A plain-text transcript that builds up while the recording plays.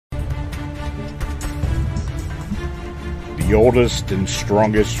The oldest and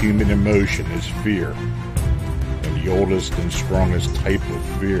strongest human emotion is fear. And the oldest and strongest type of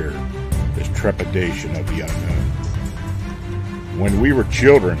fear is trepidation of the unknown. When we were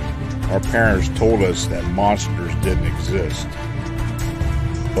children, our parents told us that monsters didn't exist.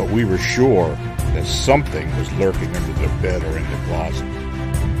 But we were sure that something was lurking under the bed or in the closet.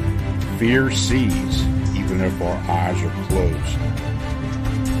 Fear sees, even if our eyes are closed.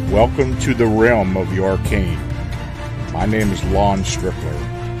 Welcome to the realm of the arcane. My name is Lon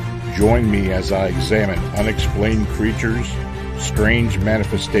Strickler. Join me as I examine unexplained creatures, strange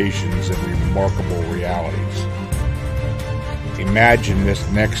manifestations, and remarkable realities. Imagine this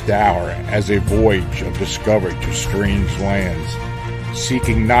next hour as a voyage of discovery to strange lands,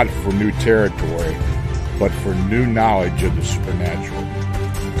 seeking not for new territory, but for new knowledge of the supernatural.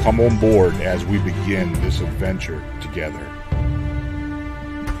 Come on board as we begin this adventure together.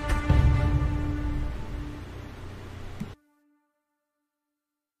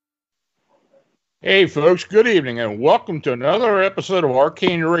 Hey folks, good evening and welcome to another episode of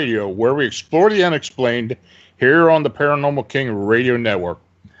Arcane Radio, where we explore the unexplained here on the Paranormal King Radio Network.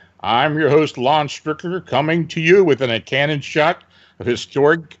 I'm your host, Lon Strickler, coming to you with a cannon shot of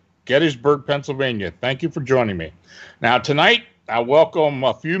historic Gettysburg, Pennsylvania. Thank you for joining me. Now tonight, I welcome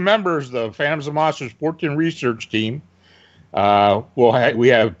a few members of the Phantoms Monsters Fortean Research team. We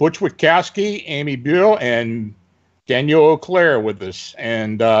have Butch Witkowski, Amy Bue, and Danielle Auclair with us,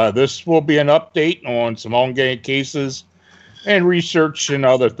 and this will be an update on some ongoing cases and research and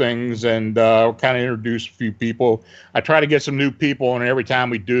other things, and we'll kind of introduce a few people. I try to get some new people, and every time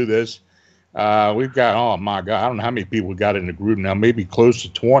we do this, we've got, oh my God, I don't know how many people we got in the group now, maybe close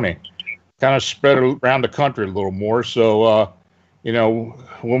to 20, kind of spread around the country a little more. So,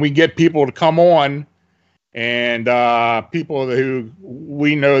 when we get people to come on, and people who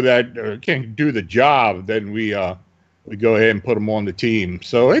we know that can do the job, then we go ahead and put them on the team.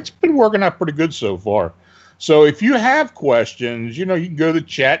 So it's been working out pretty good so far. So if you have questions, you can go to the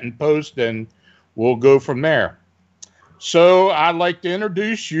chat and post, and we'll go from there. So I'd like to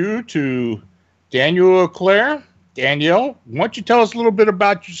introduce you to Danielle Auclair. Danielle, why don't you tell us a little bit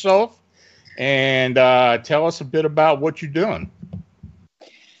about yourself and tell us a bit about what you're doing?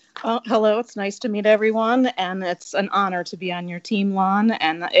 Hello, it's nice to meet everyone, and it's an honor to be on your team, Lon,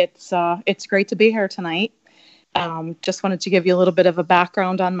 and it's great to be here tonight. Just wanted to give you a little bit of a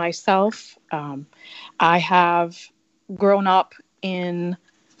background on myself. I have grown up in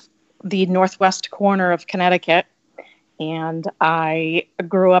the northwest corner of Connecticut, and I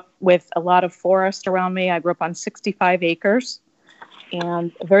grew up with a lot of forest around me. I grew up on 65 acres,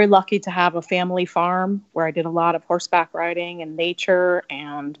 and very lucky to have a family farm where I did a lot of horseback riding and nature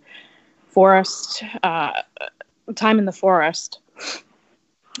and forest, time in the forest.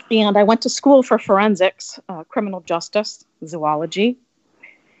 And I went to school for forensics, criminal justice, zoology.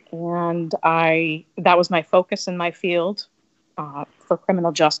 And that was my focus in my field for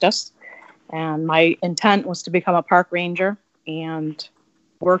criminal justice. And my intent was to become a park ranger and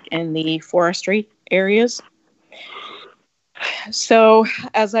work in the forestry areas. So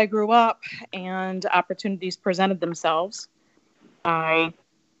as I grew up and opportunities presented themselves, I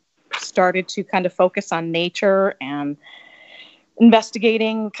started to kind of focus on nature and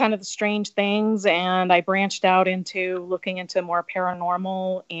investigating kind of the strange things, and I branched out into looking into more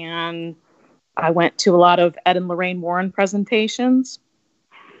paranormal, and I went to a lot of Ed and Lorraine Warren presentations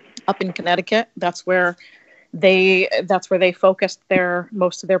up in Connecticut. That's where they focused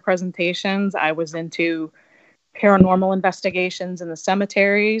most of their presentations. I was into paranormal investigations in the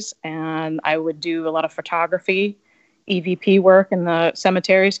cemeteries, and I would do a lot of photography, EVP work in the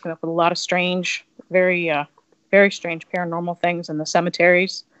cemeteries, come up with a lot of strange, very strange paranormal things in the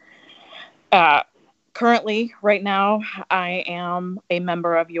cemeteries. Currently, right now, I am a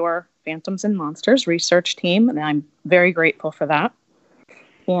member of your Phantoms and Monsters Research team, and I'm very grateful for that.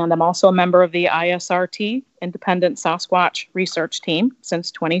 And I'm also a member of the ISRT, Independent Sasquatch Research Team,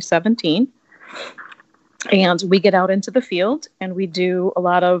 since 2017. And we get out into the field, and we do a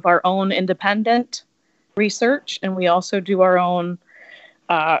lot of our own independent research, and we also do our own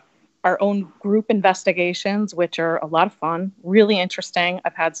group investigations, which are a lot of fun, really interesting.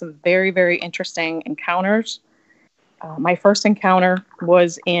 I've had some very, very interesting encounters. My first encounter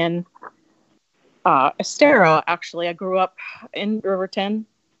was in Estero, actually. I grew up in Riverton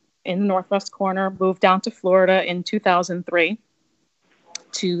in the northwest corner, moved down to Florida in 2003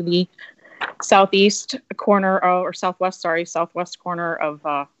 to the southwest corner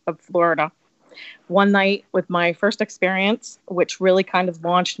of Florida. One night with my first experience, which really kind of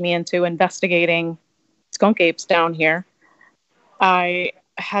launched me into investigating skunk apes down here, I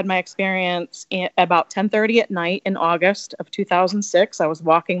had my experience about 10:30 at night in August of 2006. I was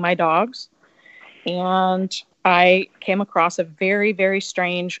walking my dogs, and I came across a very, very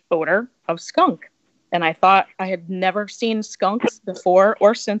strange odor of skunk. And I thought I had never seen skunks before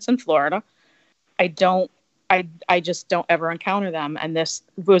or since in Florida. I just don't ever encounter them. And this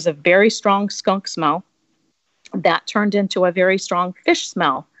was a very strong skunk smell that turned into a very strong fish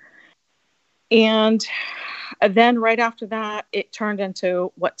smell. And then right after that, it turned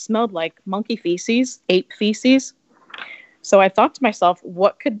into what smelled like monkey feces, ape feces. So I thought to myself,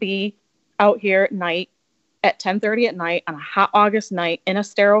 what could be out here at night at 10:30 at night on a hot August night in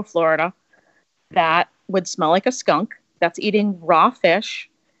Estero, Florida, that would smell like a skunk that's eating raw fish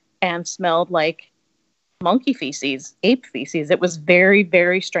and smelled like monkey feces, ape feces. It was very,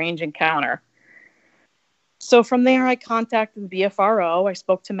 very strange encounter. So from there, I contacted the BFRO. I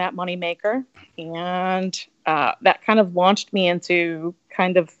spoke to Matt Moneymaker, and that kind of launched me into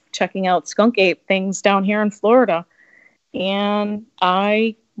kind of checking out skunk ape things down here in Florida. And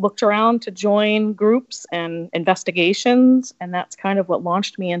I looked around to join groups and investigations, and that's kind of what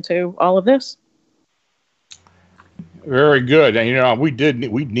launched me into all of this. Very good. And, we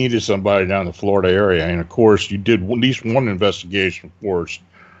needed somebody down in the Florida area. And, of course, you did at least one investigation for us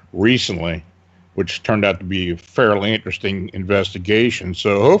recently, which turned out to be a fairly interesting investigation.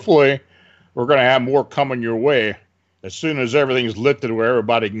 So hopefully we're going to have more coming your way as soon as everything's lifted where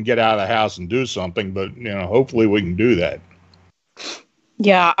everybody can get out of the house and do something. But, hopefully we can do that.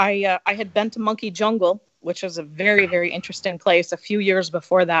 Yeah, I had been to Monkey Jungle, which is a very, very interesting place a few years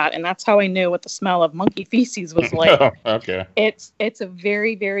before that. And that's how I knew what the smell of monkey feces was like. Okay. It's a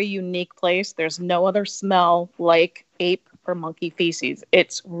very, very unique place. There's no other smell like ape or monkey feces.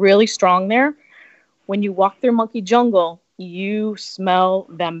 It's really strong there. When you walk through Monkey Jungle, you smell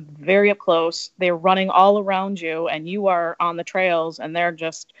them very up close. They're running all around you, and you are on the trails, and they're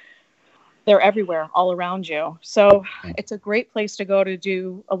everywhere all around you. So it's a great place to go to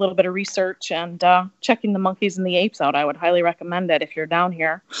do a little bit of research and checking the monkeys and the apes out. I would highly recommend it if you're down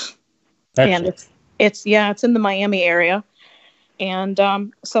here. Excellent. And it's in the Miami area. And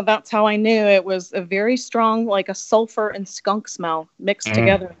so that's how I knew it was a very strong, like a sulfur and skunk smell mixed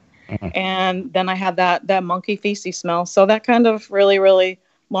together. And then I had that monkey feces smell. So that kind of really, really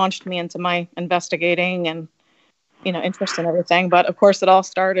launched me into my investigating and, interest in everything. But of course, it all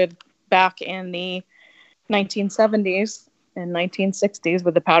started back in the 1970s and 1960s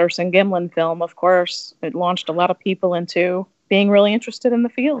with the Patterson-Gimlin film. Of course, it launched a lot of people into being really interested in the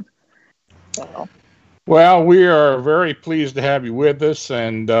field. So. Well, we are very pleased to have you with us,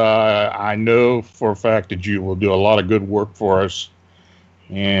 and I know for a fact that you will do a lot of good work for us.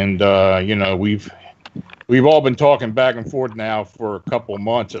 And we've all been talking back and forth now for a couple of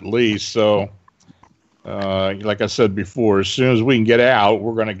months at least. So, like I said before, as soon as we can get out,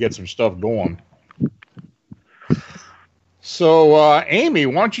 we're going to get some stuff going. So, Amy,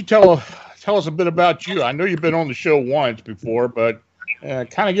 why don't you tell us a bit about you? I know you've been on the show once before, but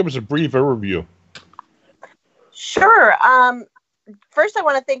kind of give us a brief overview. Sure. First, I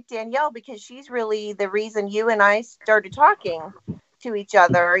want to thank Danielle because she's really the reason you and I started talking to each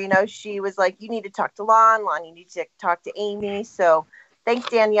other. She was like, you need to talk to Lon, you need to talk to Amy. So thanks,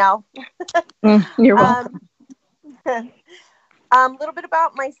 Danielle. You're welcome. A little bit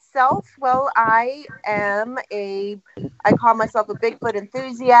about myself. Well, I call myself a Bigfoot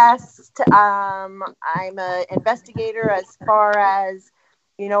enthusiast. I'm an investigator as far as,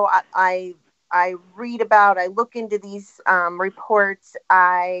 I read about, I look into these reports.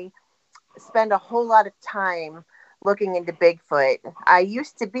 I spend a whole lot of time looking into Bigfoot. I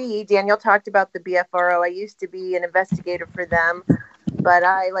used to be, Danielle talked about the BFRO, I used to be an investigator for them, but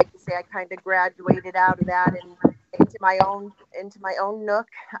I like to say I kind of graduated out of that and into my own nook.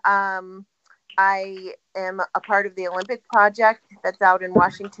 I am a part of the Olympic Project that's out in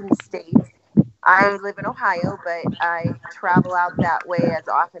Washington State. I live in Ohio, but I travel out that way as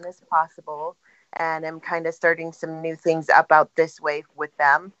often as possible, and I'm kind of starting some new things up out this way with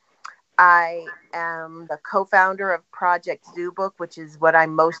them. I am the co-founder of Project Zoo Book, which is what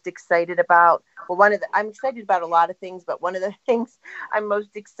I'm most excited about. Well, I'm excited about a lot of things, but one of the things I'm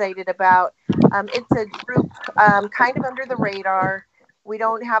most excited about, it's a group kind of under the radar. We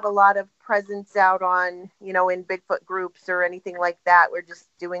don't have a lot of presence out on, in Bigfoot groups or anything like that. We're just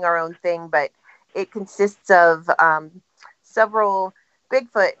doing our own thing, but it consists of several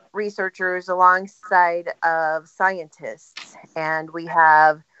Bigfoot researchers alongside of scientists. And we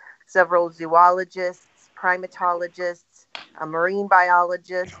have several zoologists, primatologists, a marine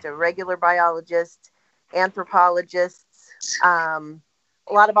biologist, a regular biologist, anthropologists, a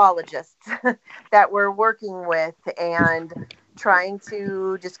lot of ologists that we're working with and trying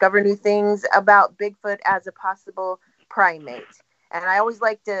to discover new things about Bigfoot as a possible primate. And I always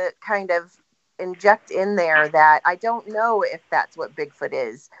like to kind of inject in there that I don't know if that's what Bigfoot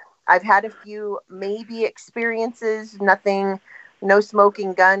is. I've had a few maybe experiences, no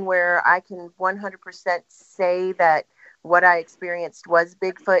smoking gun, where I can 100% say that what I experienced was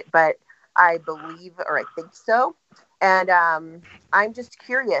Bigfoot, but I believe or I think so. And I'm just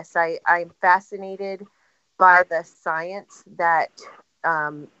curious. I'm fascinated by the science that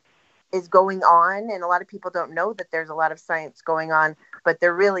is going on. And a lot of people don't know that there's a lot of science going on, but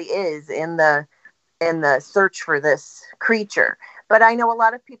there really is in the search for this creature. But I know a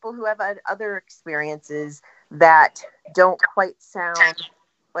lot of people who have had other experiences that don't quite sound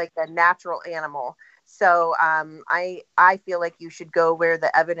like a natural animal. So I feel like you should go where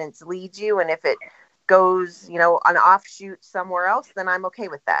the evidence leads you. And if it goes, an offshoot somewhere else, then I'm okay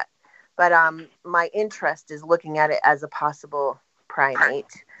with that. But my interest is looking at it as a possible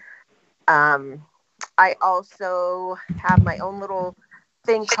primate. I also have my own little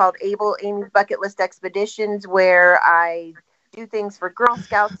thing called Amy's Bucket List Expeditions, where I do things for Girl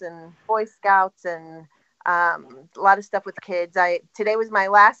Scouts and Boy Scouts and a lot of stuff with kids. Today was my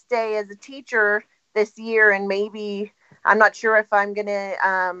last day as a teacher this year, and maybe I'm not sure if I'm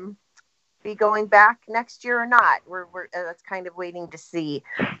gonna be going back next year or not. We're that's kind of waiting to see,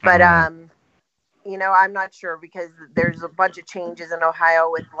 but I'm not sure because there's a bunch of changes in Ohio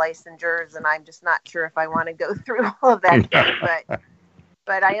with licensures, and I'm just not sure if I want to go through all of that thing.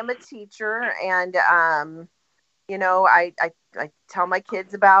 But I am a teacher, and I tell my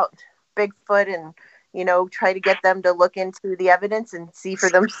kids about Bigfoot and try to get them to look into the evidence and see for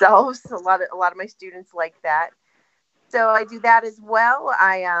themselves. A lot of my students like that. So I do that as well.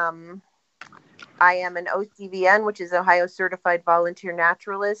 I am an OCVN, which is Ohio Certified Volunteer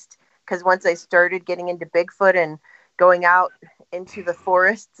Naturalist, because once I started getting into Bigfoot and going out into the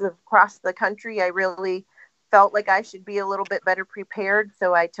forests across the country, I really felt like I should be a little bit better prepared.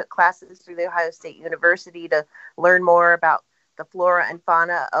 So I took classes through the Ohio State University to learn more about the flora and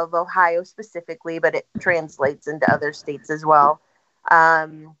fauna of Ohio specifically, but it translates into other states as well.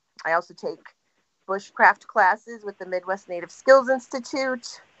 I also take bushcraft classes with the Midwest Native Skills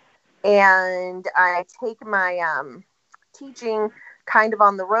Institute, and I take my teaching kind of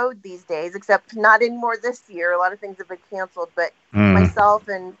on the road these days, except not anymore this year. A lot of things have been canceled, but myself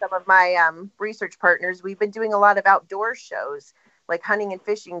and some of my research partners, we've been doing a lot of outdoor shows, like hunting and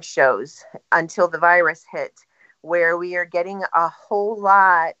fishing shows until the virus hit, where we are getting a whole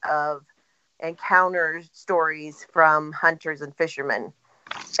lot of encounter stories from hunters and fishermen.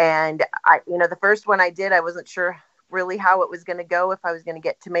 And the first one I did, I wasn't sure really how it was going to go, if I was going to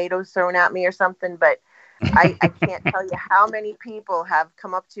get tomatoes thrown at me or something, but I can't tell you how many people have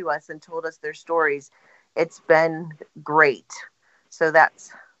come up to us and told us their stories. It's been great. So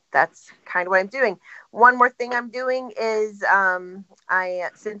that's kind of what I'm doing. One more thing I'm doing is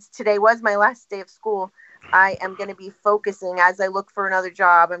since today was my last day of school, I am going to be focusing, as I look for another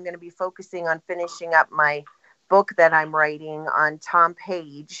job, I'm going to be focusing on finishing up my book that I'm writing on Tom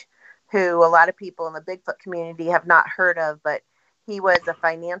Page, who a lot of people in the Bigfoot community have not heard of, but he was a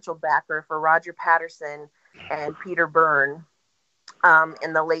financial backer for Roger Patterson and Peter Byrne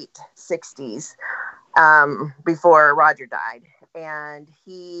in the late 60s, before Roger died. And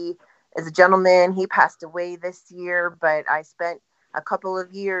he is a gentleman. He passed away this year, but I spent a couple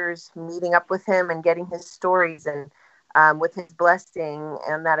of years meeting up with him and getting his stories, and with his blessing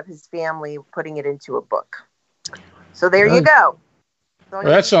and that of his family, putting it into a book. So there you go. Well,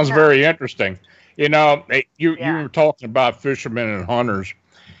 that sounds very interesting. You were talking about fishermen and hunters,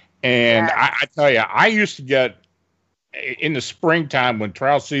 and yes. I tell you, I used to get in the springtime when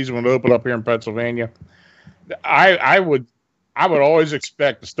trout season would open up here in Pennsylvania. I would always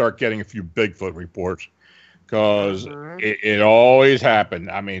expect to start getting a few Bigfoot reports, because it always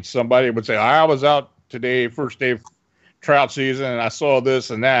happened. I mean, somebody would say, I was out today, first day of trout season, and I saw this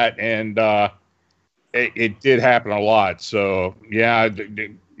and that, and it did happen a lot. So yeah,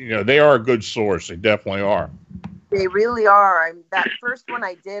 they are a good source. They definitely are. They really are. That first one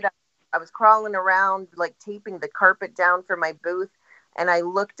I did, I was crawling around, like taping the carpet down for my booth, and I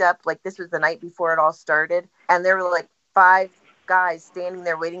looked up, like this was the night before it all started, and there were like 5 guys standing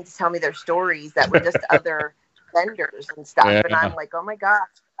there waiting to tell me their stories that were just other vendors and stuff. Yeah. And I'm like, oh my gosh,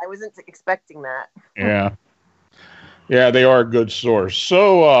 I wasn't expecting that. Yeah, they are a good source.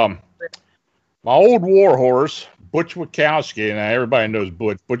 So my old war horse, Butch Witkowski, and everybody knows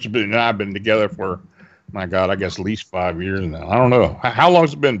Butch. Butch and I have been together for, my God, I guess at least 5 years now. I don't know. How long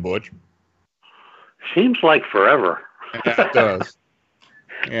has it been, Butch? Seems like forever. Yeah, it does.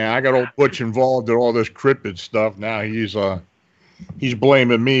 Yeah, I got old Butch involved in all this cryptid stuff. Now he's he's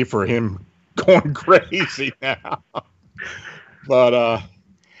blaming me for him going crazy now. But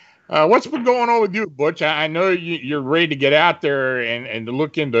what's been going on with you, Butch? I know you're ready to get out there and to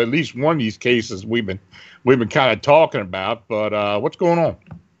look into at least one of these cases we've been kind of talking about. But what's going on?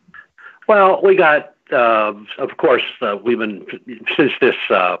 Well, we got, of course, we've been, since this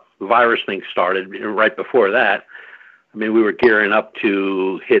virus thing started, right before that, I mean, we were gearing up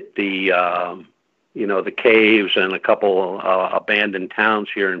to hit the, the caves and a couple abandoned towns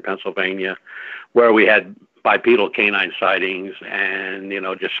here in Pennsylvania where we had bipedal canine sightings and,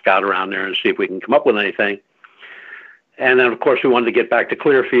 just scout around there and see if we can come up with anything. And then, of course, we wanted to get back to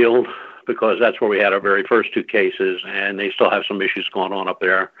Clearfield because that's where we had our very first two cases, and they still have some issues going on up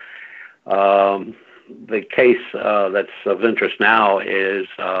there. The case that's of interest now is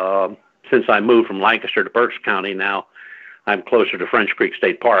since I moved from Lancaster to Berks County now, I'm closer to French Creek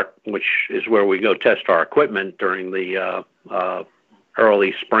State Park, which is where we go test our equipment during the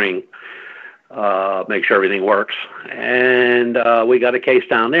early spring, make sure everything works. And we got a case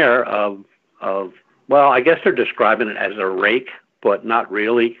down there of well, I guess they're describing it as a rake, but not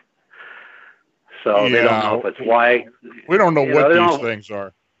really. So they don't know if it's why. We don't know what these things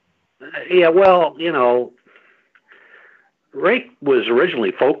are. Yeah, well, rake was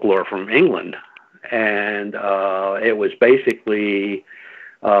originally folklore from England. And it was basically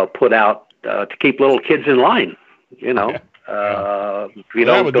put out to keep little kids in line, If you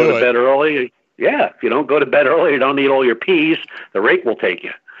don't go to bed early, if you don't go to bed early, you don't eat all your peas, the rake will take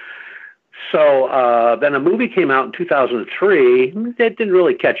you. So then a movie came out in 2003. It didn't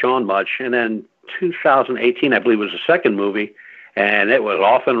really catch on much. And then 2018, I believe, was the second movie, and it was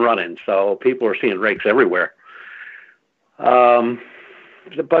off and running. So people are seeing rakes everywhere.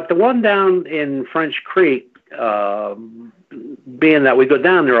 But the one down in French Creek, being that we go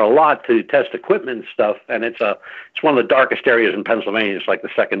down there a lot to test equipment and stuff, and it's one of the darkest areas in Pennsylvania. It's like the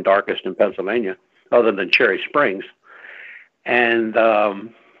second darkest in Pennsylvania, other than Cherry Springs. And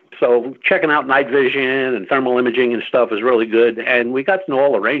so checking out night vision and thermal imaging and stuff is really good. And we got to know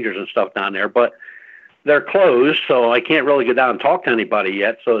all the rangers and stuff down there, but they're closed, so I can't really get down and talk to anybody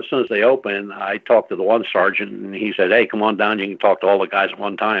yet. So as soon as they open, I talked to the one sergeant, and he said, "Hey, come on down. You can talk to all the guys at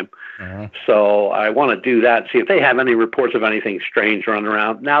one time." Uh-huh. So I want to do that, see if they have any reports of anything strange running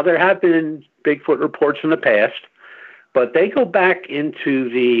around. Now, there have been Bigfoot reports in the past, but they go back into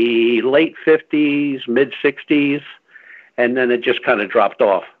the late 50s, mid-60s, and then it just kind of dropped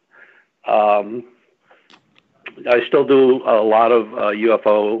off. I still do a lot of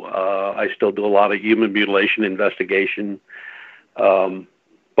UFO. I still do a lot of human mutilation investigation.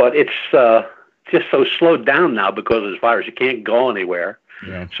 But it's just so slowed down now because of this virus. You can't go anywhere.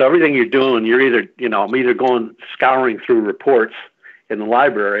 Yeah. So everything you're doing, you're either, I'm either going scouring through reports in the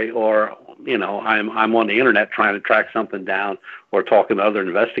library, or, I'm on the internet trying to track something down or talking to other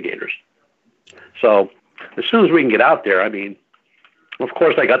investigators. So as soon as we can get out there, I mean, of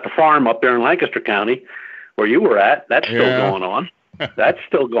course, I got the farm up there in Lancaster County where you were at. That's still going on. That's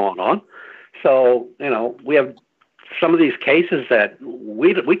still going on. So, we have some of these cases that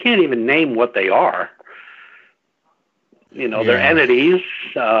we can't even name what they are. They're entities,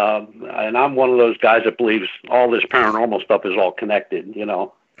 and I'm one of those guys that believes all this paranormal stuff is all connected,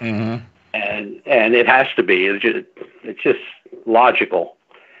 Mm-hmm. And it has to be. It's just logical.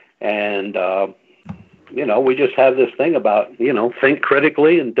 And, we just have this thing about, think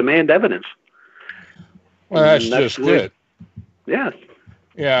critically and demand evidence. Well, that's just it. Yeah.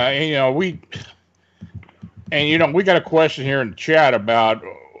 Yeah, and, we got a question here in the chat about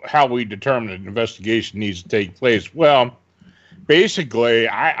how we determine an investigation needs to take place. Well, basically,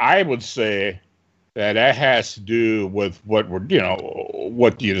 I would say that has to do with what what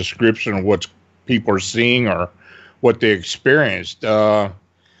the description of what people are seeing or what they experienced.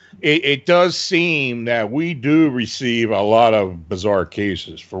 It does seem that we do receive a lot of bizarre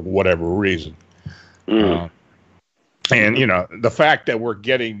cases for whatever reason. And the fact that we're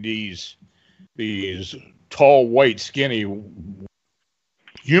getting these tall, white, skinny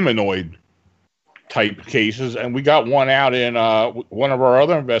humanoid type cases, and we got one out in one of our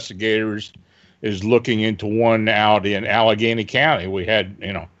other investigators is looking into one out in Allegheny County. We had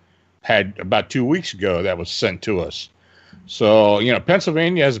about 2 weeks ago that was sent to us. So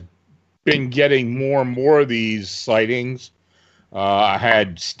Pennsylvania has been getting more and more of these sightings. I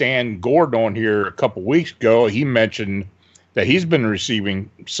had Stan Gordon on here a couple weeks ago. He mentioned that he's been receiving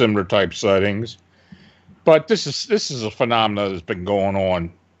similar type sightings. But this is a phenomenon that's been going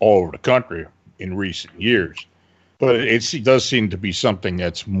on all over the country in recent years. But it does seem to be something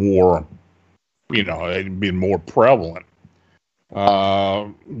that's more, being more prevalent.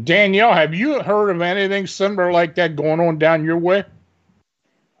 Danielle, have you heard of anything similar like that going on down your way?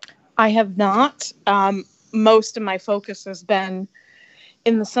 I have not. Most of my focus has been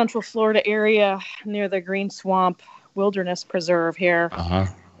in the Central Florida area near the Green Swamp Wilderness Preserve here,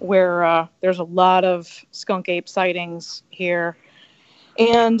 where there's a lot of skunk ape sightings here.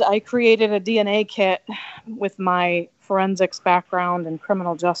 And I created a DNA kit with my forensics background in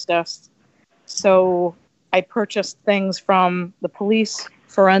criminal justice. So I purchased things from the police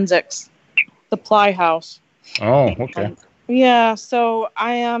forensics supply house. Oh, okay. Yeah, so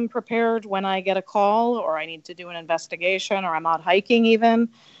I am prepared when I get a call or I need to do an investigation or I'm out hiking even.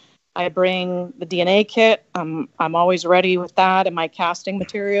 I bring the DNA kit. I'm always ready with that and my casting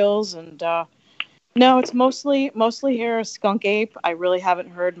materials. And no, it's mostly here skunk ape. I really haven't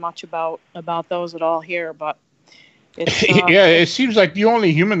heard much about those at all here, but it's, yeah, it seems like the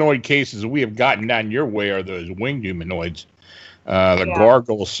only humanoid cases we have gotten down your way are those winged humanoids. The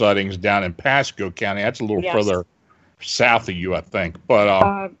gargoyle sightings down in Pasco County. That's a little further south of you, I think.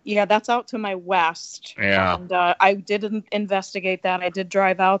 But yeah, that's out to my west. Yeah. And I didn't investigate that. I did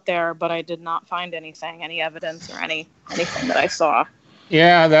drive out there, but I did not find any evidence or anything that I saw.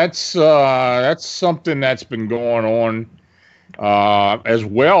 Yeah, that's something that's been going on, as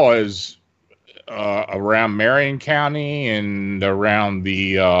well as around Marion County and around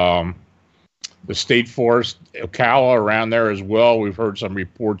the state forest, Ocala, around there as well. We've heard some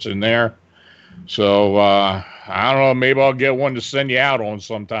reports in there. So I don't know. Maybe I'll get one to send you out on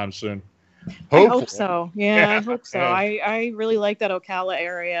sometime soon. Hopefully. I hope so. Yeah, I hope so. Yeah. I really like that Ocala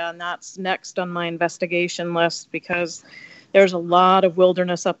area, and that's next on my investigation list because there's a lot of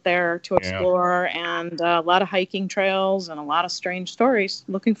wilderness up there to explore and a lot of hiking trails and a lot of strange stories.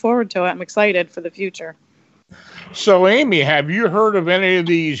 Looking forward to it. I'm excited for the future. So, Amy, have you heard of any of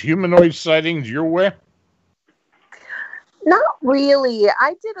these humanoid sightings your way? Not really.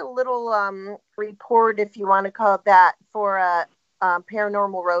 I did a little report, if you want to call it that, for a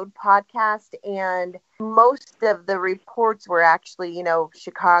Paranormal Road podcast, and most of the reports were actually,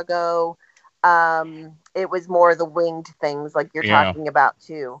 Chicago. It was more the winged things like you're talking about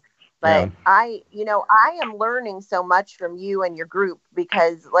too. But I am learning so much from you and your group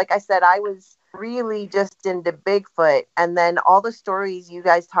because, like I said, I was really just into Bigfoot, and then all the stories you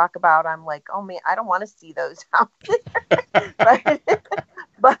guys talk about, I'm like, oh man, I don't want to see those out there.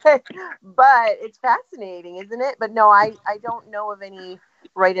 but it's fascinating, isn't it? But no, I don't know of any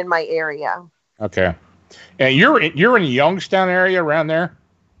right in my area. Okay, and you're in Youngstown area around there?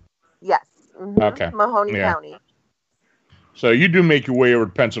 Yes. Mm-hmm. Okay. Mahoney County. So you do make your way over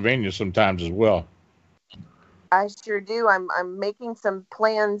to Pennsylvania sometimes as well. I sure do. I'm making some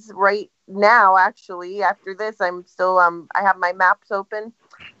plans right now. Actually, after this, I'm still I have my maps open.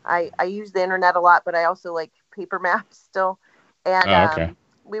 I use the internet a lot, but I also like paper maps still. And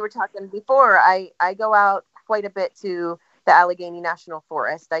we were talking before. I go out quite a bit to the Allegheny National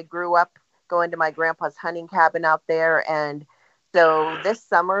Forest. I grew up going to my grandpa's hunting cabin out there, and so this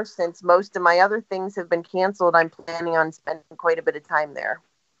summer, since most of my other things have been canceled, I'm planning on spending quite a bit of time there.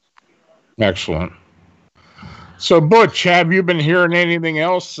 Excellent. So, Butch, have you been hearing anything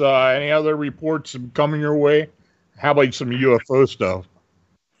else? Any other reports coming your way? How about some UFO stuff?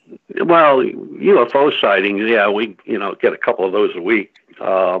 Well, UFO sightings, we get a couple of those a week.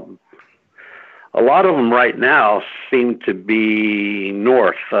 A lot of them right now seem to be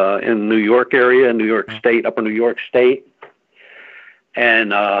north in New York area, New York State, upper New York State.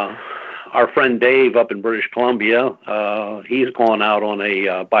 And our friend Dave up in British Columbia, he's going out on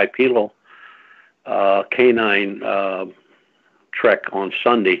a bipedal canine trek on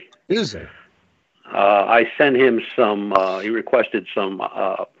Sunday. Is it? I sent him some, he requested some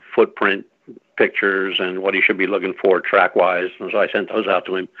footprint pictures and what he should be looking for track-wise. And so I sent those out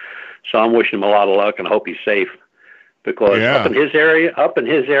to him. So I'm wishing him a lot of luck and I hope he's safe. Because up in his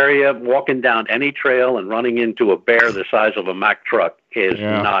area, walking down any trail and running into a bear the size of a Mack truck is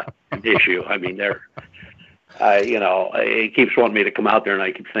not an issue. I mean, he keeps wanting me to come out there, and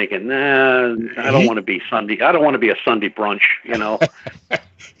I keep thinking, I don't want to be Sunday. I don't want to be a Sunday brunch,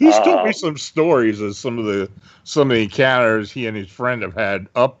 He's told me some stories of some of the encounters he and his friend have had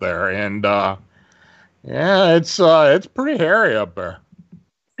up there, and it's pretty hairy up there.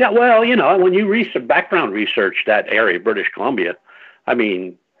 Yeah, well, when you background research that area, British Columbia, I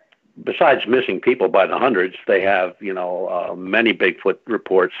mean, besides missing people by the hundreds, they have, many Bigfoot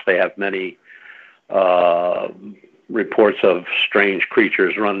reports. They have many reports of strange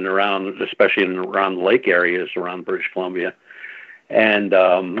creatures running around, especially around the lake areas around British Columbia. And,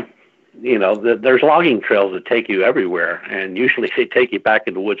 there's logging trails that take you everywhere. And usually they take you back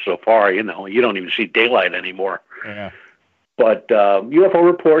in the woods so far, you don't even see daylight anymore. Yeah. But UFO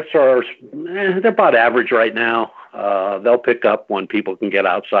reports are they're about average right now. They'll pick up when people can get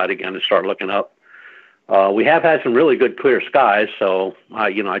outside again and start looking up. We have had some really good clear skies, so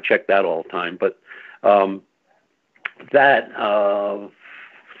I check that all the time. But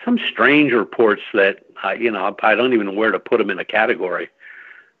some strange reports that I don't even know where to put them in a category.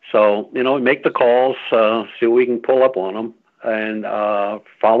 So we make the calls, see what we can pull up on them, and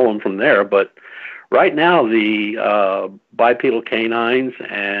follow them from there. But right now, the bipedal canines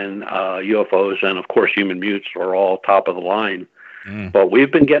and UFOs, and of course human mutes, are all top of the line. But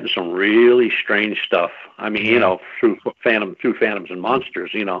we've been getting some really strange stuff. I mean, through Phantoms and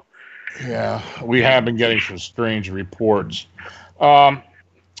Monsters, Yeah, we have been getting some strange reports. Now,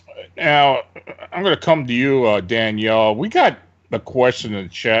 I'm going to come to you, Danielle. We got a question in the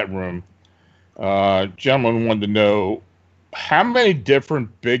chat room. Gentleman wanted to know, how many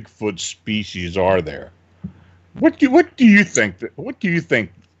different Bigfoot species are there? What do you think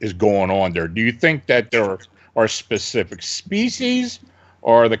is going on there? Do you think that there are specific species,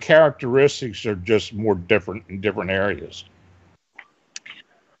 or the characteristics are just more different in different areas?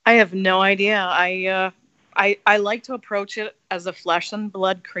 I have no idea. I like to approach it as a flesh and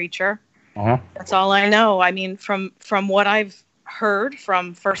blood creature. Uh-huh. That's all I know. I mean, from what I've heard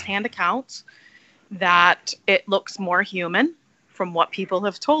from firsthand accounts, that it looks more human from what people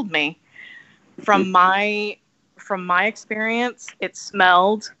have told me. From my experience, it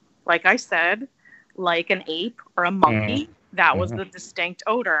smelled, like I said, like an ape or a monkey. That was the distinct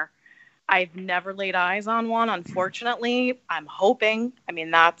odor. I've never laid eyes on one, unfortunately. I'm hoping. I mean,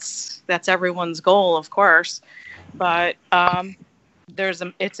 that's everyone's goal, of course. But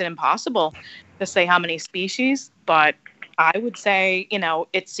it's impossible to say how many species. But I would say,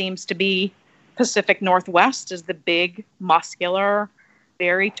 it seems to be Pacific Northwest is the big, muscular,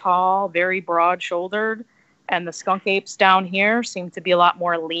 very tall, very broad-shouldered. And the skunk apes down here seem to be a lot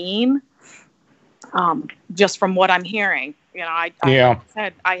more lean, just from what I'm hearing. Like I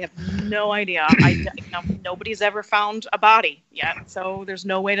said, I have no idea. Nobody's ever found a body yet, so there's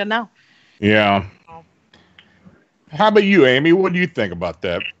no way to know. Yeah. How about you, Amy? What do you think about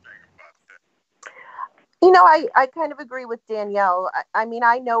that? I kind of agree with Danielle. I mean,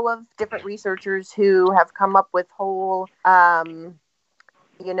 I know of different researchers who have come up with whole, you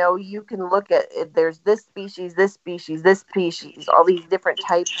can look at it, there's this species, all these different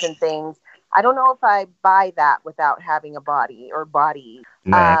types and things. I don't know if I buy that without having a body or bodies.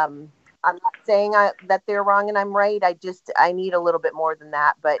 No. I'm not saying that they're wrong and I'm right. I need a little bit more than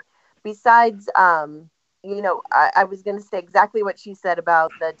that. But besides, I was going to say exactly what she said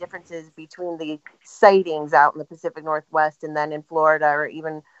about the differences between the sightings out in the Pacific Northwest and then in Florida or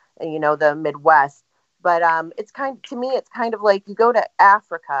even, the Midwest. But it's kind of like you go to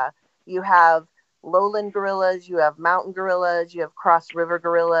Africa, you have lowland gorillas, you have mountain gorillas, you have cross river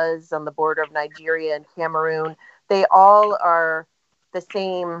gorillas on the border of Nigeria and Cameroon. They all are the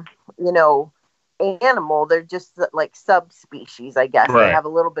same, animal. They're just like subspecies, I guess. Right. They have a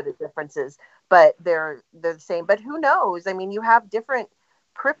little bit of differences, but they're the same. But who knows? I mean, you have different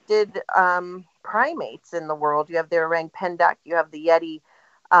cryptid primates in the world. You have the orang pendek, you have the yeti.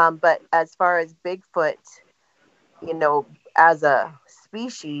 But as far as Bigfoot, as a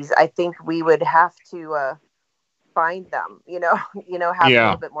species, I think we would have to find them, have a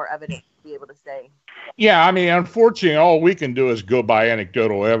little bit more evidence to be able to say. Yeah, I mean, unfortunately, all we can do is go by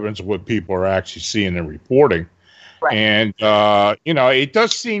anecdotal evidence of what people are actually seeing and reporting. Right. And, it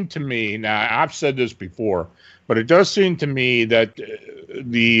does seem to me, now I've said this before, but it does seem to me that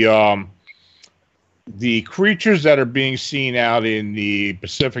the creatures that are being seen out in the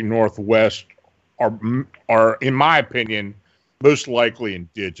Pacific Northwest are, in my opinion, most likely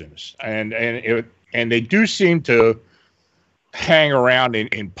indigenous, and they do seem to hang around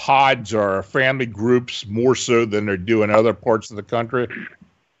in pods or family groups more so than they do in other parts of the country.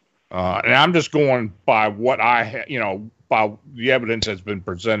 And I'm just going by what by the evidence that's been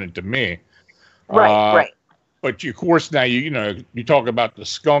presented to me. Right. But of course now you talk about the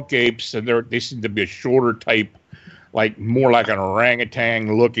skunk apes, and they seem to be a shorter type, like more like an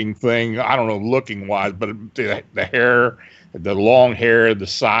orangutan looking thing. I don't know looking wise, but the hair, the long hair, the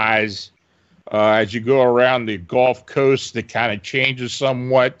size. As you go around the Gulf Coast, it kind of changes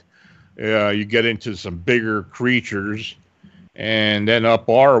somewhat. You get into some bigger creatures, and then up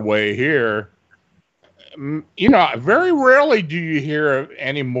our way here, very rarely do you hear of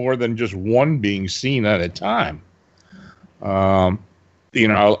any more than just one being seen at a time. Very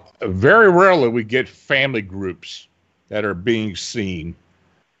rarely we get family groups that are being seen.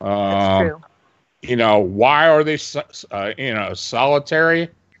 That's true. Why are they, solitary?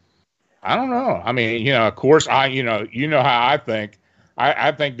 I don't know. I mean, of course, you know how I think.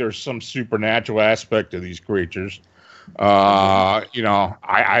 I think there's some supernatural aspect to these creatures. I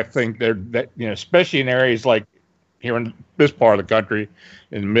think that especially in areas like here in this part of the country,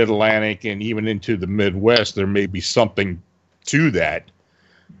 in the Mid-Atlantic and even into the Midwest, there may be something to that.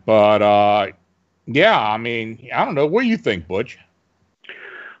 But yeah, I mean, I don't know. What do you think, Butch?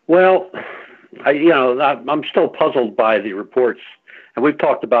 Well, I'm still puzzled by the reports, and we've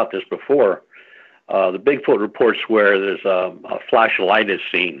talked about this before. The Bigfoot reports where there's a flash of light is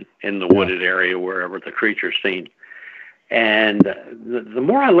seen in the wooded area wherever the creature's seen. And the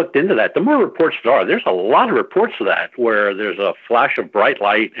more I looked into that, the more reports there are. There's a lot of reports of that where there's a flash of bright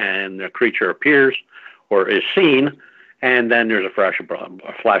light and the creature appears or is seen, and then there's a flash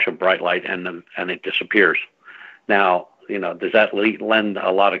of bright light and it disappears. Now, does that lend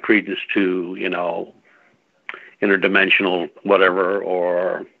a lot of credence to, interdimensional whatever,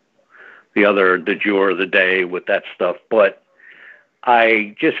 or the other du jour of the day with that stuff? But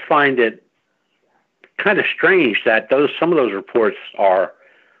I just find it kind of strange that some of those reports are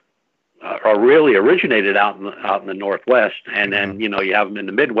really originated out in the Northwest, and then you have them in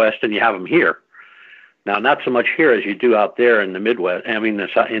the Midwest and you have them here. Now, not so much here as you do out there in the Midwest. I mean,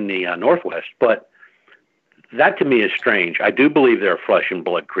 in the Northwest, but that to me is strange. I do believe they're a flesh and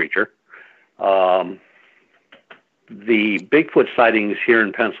blood creature. The Bigfoot sightings here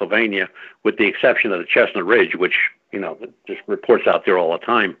in Pennsylvania, with the exception of the Chestnut Ridge, which just reports out there all the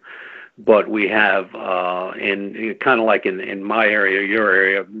time. But we have in kind of like in my area, your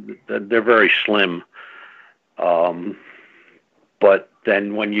area, they're very slim. But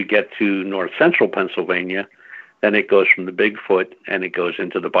then when you get to north central Pennsylvania, then it goes from the Bigfoot and it goes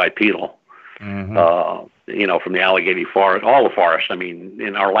into the bipedal. Mm-hmm. From the Allegheny forest, all the forests. I mean,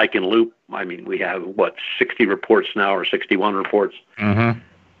 in our lichen loop, we have 60 reports now, or 61 reports. Mm-hmm.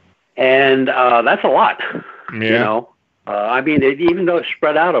 And that's a lot. Yeah. Even though it's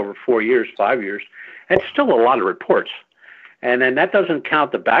spread out over 4 years, 5 years, it's still a lot of reports. And then that doesn't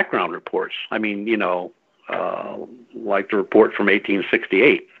count the background reports. Like the report from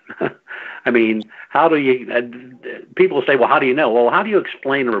 1868. How do you, people say, well, how do you know? Well, how do you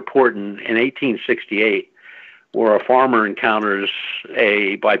explain a report in 1868 where a farmer encounters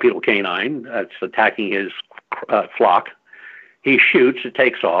a bipedal canine that's attacking his flock? He shoots, it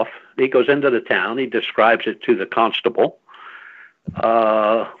takes off. He goes into the town. He describes it to the constable.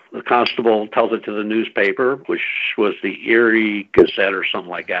 The constable tells it to the newspaper, which was the Erie Gazette or something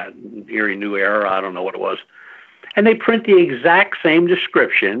like that, Erie New Era, I don't know what it was. And they print the exact same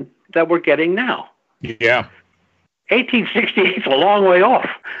description that we're getting now. Yeah. 1868 is a long way off.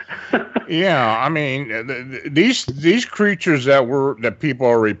 Yeah, these creatures that people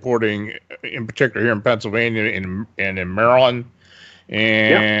are reporting, in particular here in Pennsylvania and in Maryland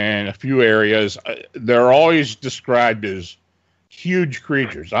and a few areas, they're always described as huge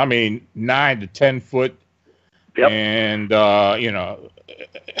creatures. 9 to 10 foot. Yep. And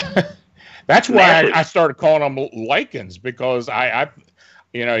that's why I started calling them lichens, because I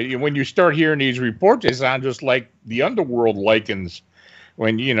when you start hearing these reports, they sound just like the underworld lichens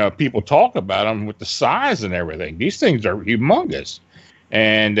when, people talk about them with the size and everything. These things are humongous,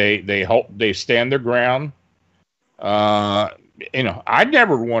 and they stand their ground. I'd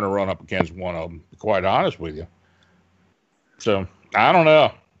never want to run up against one of them, to be quite honest with you. So I don't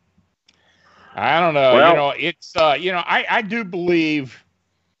know. Well, it's I do believe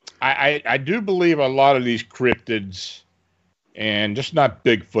I do believe a lot of these cryptids, and just not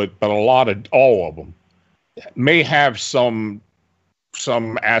Bigfoot, but all of them may have some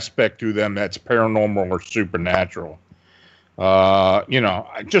aspect to them that's paranormal or supernatural.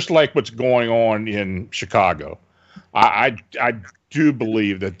 Just like what's going on in Chicago. I do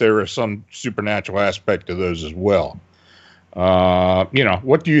believe that there is some supernatural aspect to those as well.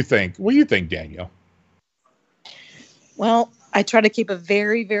 What do you think? What do you think, Danielle? Well, I try to keep a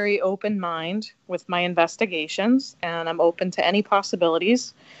very, very open mind with my investigations, and I'm open to any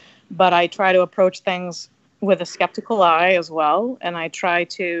possibilities, but I try to approach things with a skeptical eye as well. And I try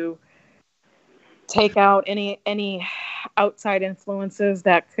to take out any outside influences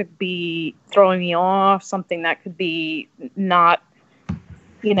that could be throwing me off, something that could be not,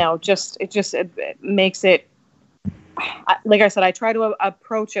 it makes it, like I said, I try to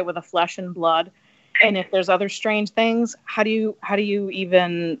approach it with a flesh and blood. And if there's other strange things, how do you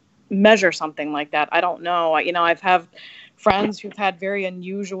even measure something like that? I don't know. I've had friends who've had very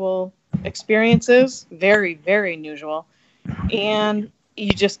unusual experiences, very, very unusual, and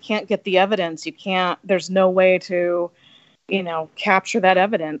you just can't get the evidence. You can't. There's no way to, capture that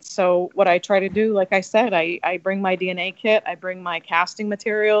evidence. So what I try to do, like I said, I bring my DNA kit, I bring my casting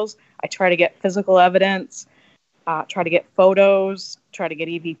materials, I try to get physical evidence, try to get photos, try to get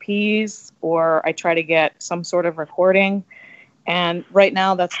EVPs, or I try to get some sort of recording. And right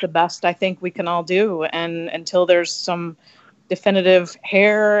now, that's the best I think we can all do. And until there's some definitive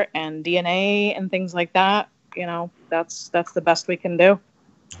hair and DNA and things like that, that's the best we can do.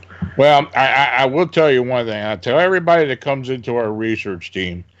 Well, I will tell you one thing. I tell everybody that comes into our research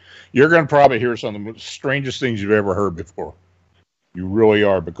team, you're going to probably hear some of the strangest things you've ever heard before. You really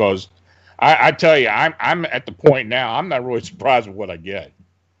are, because I tell you, I'm at the point now, I'm not really surprised with what I get.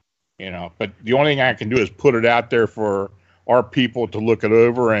 But the only thing I can do is put it out there for our people to look it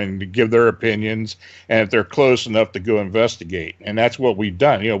over and to give their opinions, and if they're close enough to go investigate. And that's what we've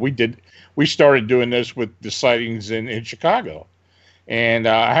done. We started doing this with the sightings in Chicago. And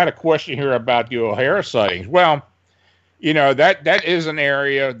I had a question here about the O'Hare sightings. Well, that is an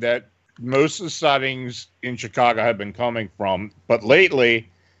area that most of the sightings in Chicago have been coming from. But lately,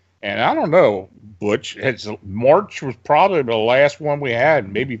 and I don't know, Butch, March was probably the last one we had,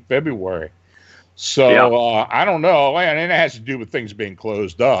 maybe February. So I don't know. And it has to do with things being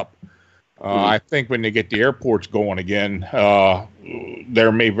closed up. I think when they get the airports going again,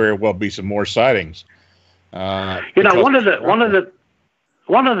 there may very well be some more sightings. One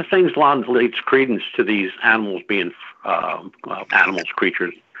of the things Lon leads credence to these animals being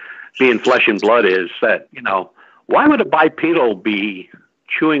creatures being flesh and blood is that, why would a bipedal be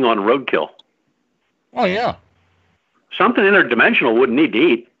chewing on roadkill? Oh, yeah. Something interdimensional wouldn't need to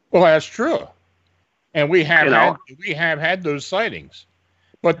eat. Well, that's true. And we have had those sightings.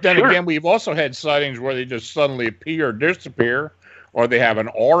 But then again, we've also had sightings where they just suddenly appear or disappear, or they have an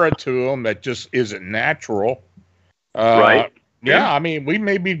aura to them that just isn't natural. Right. Yeah, I mean, we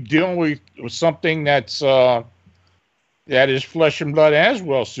may be dealing with something that is flesh and blood as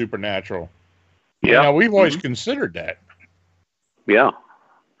well, supernatural. Yeah, we've always considered that. Yeah,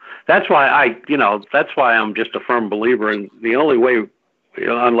 that's why I'm just a firm believer in the only way,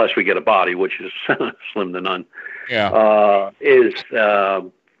 unless we get a body, which is slim to none. Yeah, is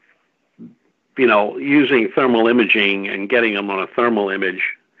using thermal imaging and getting them on a thermal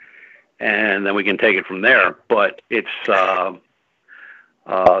image, and then we can take it from there. But it's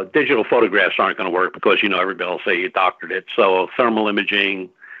digital photographs aren't going to work because, everybody will say you doctored it. So thermal imaging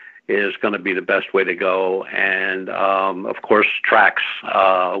is going to be the best way to go. And, of course, tracks,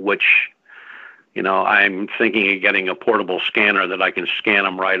 which, I'm thinking of getting a portable scanner that I can scan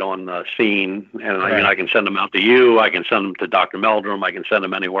them right on the scene. And I can send them out to you. I can send them to Dr. Meldrum. I can send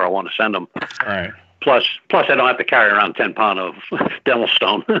them anywhere I want to send them. Right. Plus I don't have to carry around 10 pounds of dental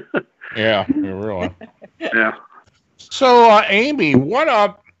stone. Yeah, really. Yeah. So, Amy, what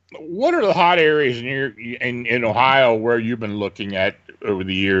are the hot areas in Ohio where you've been looking at over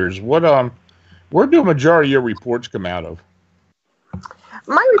the years? Where do a majority of your reports come out of?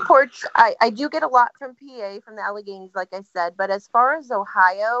 My reports, I do get a lot from PA, from the Alleghenies, like I said. But as far as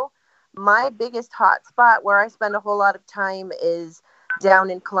Ohio, my biggest hot spot where I spend a whole lot of time is down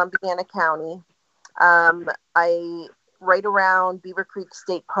in Columbiana County. Right around Beaver Creek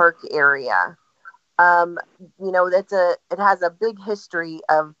State Park area. It has a big history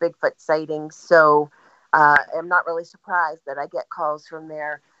of Bigfoot sightings, so I'm not really surprised that I get calls from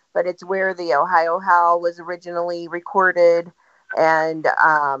there. But it's where the Ohio Howl was originally recorded, and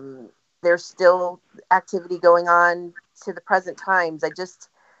there's still activity going on to the present times.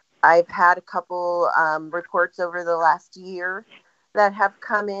 I've had a couple reports over the last year that have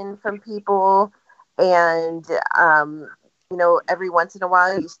come in from people, and every once in a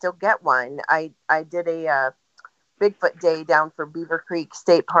while you still get one. I did a Bigfoot day down for Beaver Creek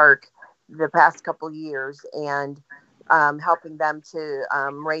State Park the past couple years, and helping them to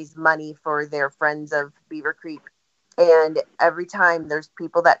raise money for their friends of Beaver Creek. And every time there's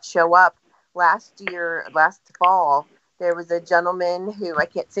people that show up. Last fall, there was a gentleman who, I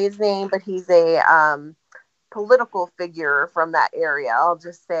can't say his name, but he's a political figure from that area, I'll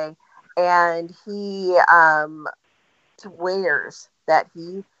just say. And he swears that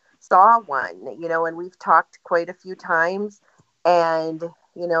he saw one, and we've talked quite a few times. And,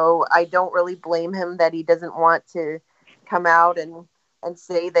 I don't really blame him that he doesn't want to come out and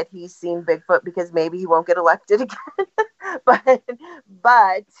say that he's seen Bigfoot, because maybe he won't get elected again. but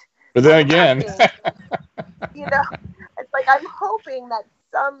then again, it's like, I'm hoping that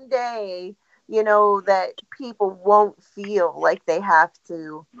someday, that people won't feel like they have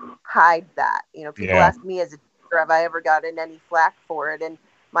to hide that. People ask me as a teacher, have I ever gotten any flack for it? And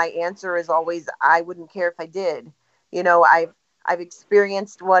my answer is always, I wouldn't care if I did. I've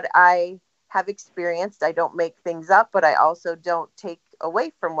experienced what I have experienced. I don't make things up, but I also don't take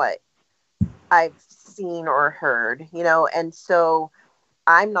away from what I've seen or heard, and so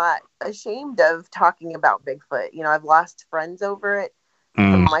I'm not ashamed of talking about Bigfoot. I've lost friends over it.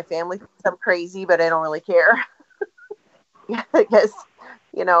 Some of my family thinks I'm crazy, but I don't really care. Yeah, I guess,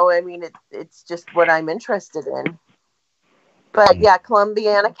 it's just what I'm interested in. But yeah,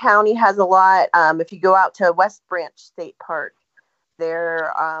 Columbiana County has a lot. If you go out to West Branch State Park,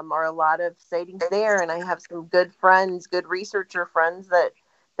 there are a lot of sightings there, and I have some good friends, good researcher friends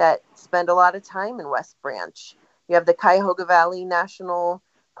that spend a lot of time in West Branch. You have the Cuyahoga Valley National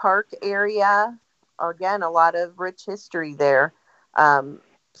Park area. Again, a lot of rich history there.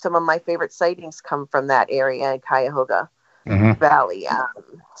 Some of my favorite sightings come from that area in Cuyahoga Valley.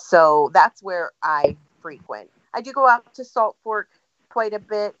 So that's where I frequent. I do go out to Salt Fork quite a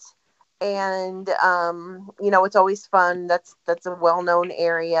bit, and it's always fun. That's a well-known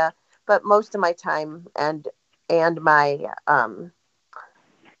area, but most of my time and my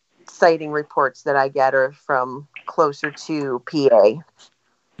sighting reports that I get are from closer to PA.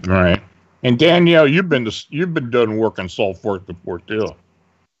 Right. And Danielle, you've been doing work in Salt Fork before too.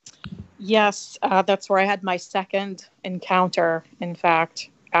 Yes, that's where I had my second encounter. In fact,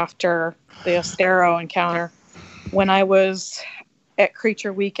 after the Estero encounter, when I was at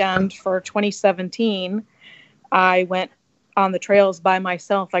Creature Weekend for 2017, I went on the trails by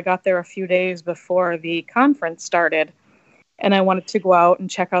myself. I got there a few days before the conference started, and I wanted to go out and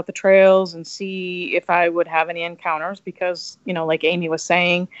check out the trails and see if I would have any encounters because, like Amy was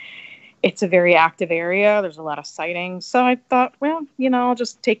saying, it's a very active area. There's a lot of sightings. So I thought, well, I'll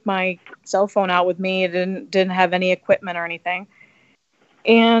just take my cell phone out with me. It didn't have any equipment or anything.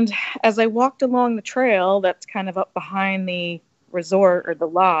 And as I walked along the trail that's kind of up behind the resort or the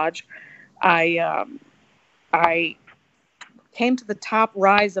lodge, I came to the top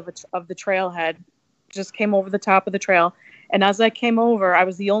rise of the trailhead, just came over the top of the trail. And as I came over, I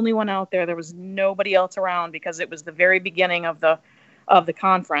was the only one out there. There was nobody else around because it was the very beginning of the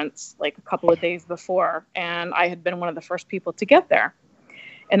conference, like a couple of days before. And I had been one of the first people to get there.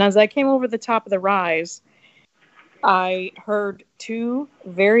 And as I came over the top of the rise, I heard two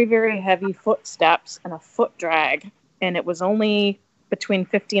very, very heavy footsteps and a foot drag. And it was only between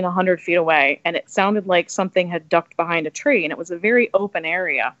 50 and 100 feet away. And it sounded like something had ducked behind a tree. And it was a very open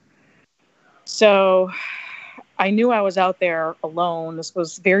area. So I knew I was out there alone. This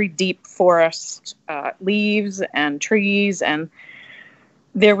was very deep forest, leaves and trees, and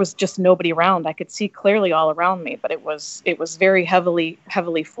there was just nobody around. I could see clearly all around me, but it was very heavily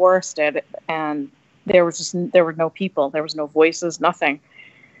forested, and there were no people. There was no voices, nothing.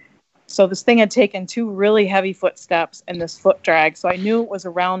 So this thing had taken two really heavy footsteps and this foot drag. So I knew it was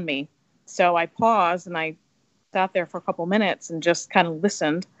around me. So I paused and I sat there for a couple minutes and just kind of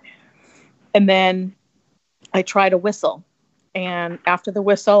listened. And then I tried a whistle. And after the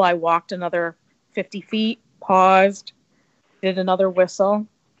whistle, I walked another 50 feet, paused, did another whistle,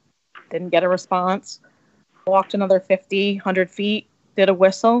 didn't get a response, walked another 50, 100 feet, did a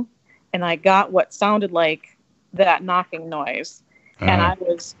whistle, and I got what sounded like that knocking noise. And I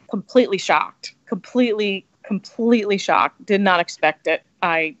was completely shocked, completely shocked, did not expect it.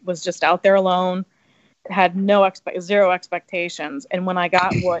 I was just out there alone, had zero expectations. And when I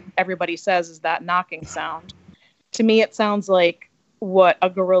got what everybody says is that knocking sound, to me it sounds like what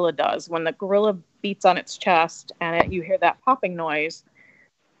a gorilla does. When the gorilla beats on its chest and you hear that popping noise,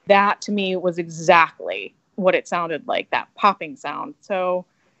 that to me was exactly what it sounded like, that popping sound. So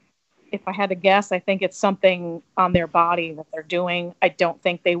if I had to guess, I think it's something on their body that they're doing. I don't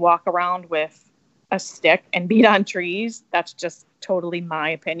think they walk around with a stick and beat on trees. That's just totally my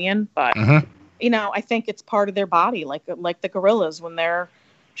opinion. But, I think it's part of their body, like the gorillas when they're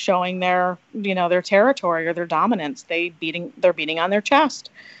showing their territory or their dominance, they're beating on their chest.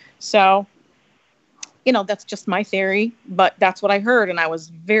 So, that's just my theory, but that's what I heard. And I was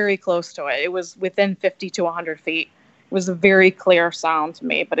very close to it. It was within 50 to 100 feet. It was a very clear sound to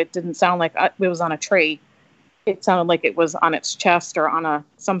me, but it didn't sound like it was on a tree. It sounded like it was on its chest or on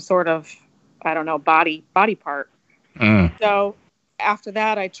some sort of, I don't know, body part. So after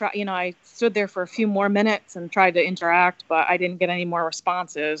that, I stood there for a few more minutes and tried to interact, but I didn't get any more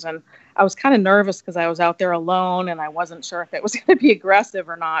responses. And I was kind of nervous because I was out there alone and I wasn't sure if it was going to be aggressive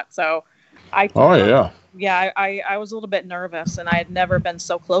or not. So I was a little bit nervous, and I had never been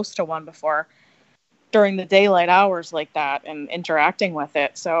so close to one before during the daylight hours like that and interacting with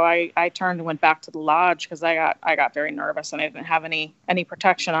it. So I turned and went back to the lodge because I got very nervous and I didn't have any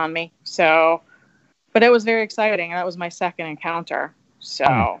protection on me. So, but it was very exciting. And that was my second encounter.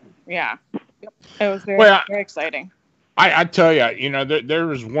 So yeah, it was very exciting. I tell you, there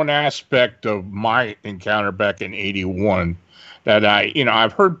was one aspect of my encounter back in '81 that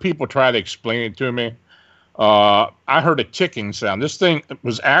I've heard people try to explain it to me. I heard a ticking sound. This thing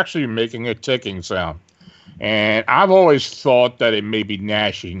was actually making a ticking sound. And I've always thought that it may be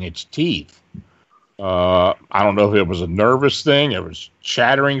gnashing its teeth. I don't know if it was a nervous thing. It was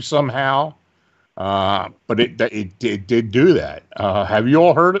chattering somehow. But it did do that. Have you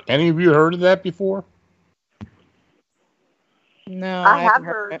all heard, any of you heard of that before? No, I have haven't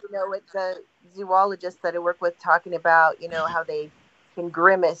heard, it. it's a zoologist that I work with talking about, how they can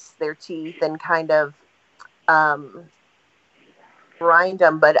grimace their teeth and kind of grind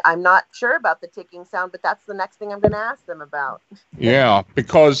them, but I'm not sure about the ticking sound, but that's the next thing I'm going to ask them about. Yeah,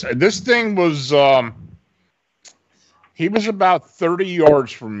 because this thing was, he was about 30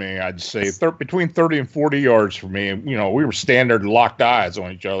 yards from me, I'd say, between 30 and 40 yards from me. And, we were standing there locked eyes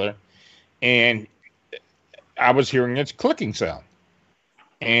on each other, and I was hearing its clicking sound.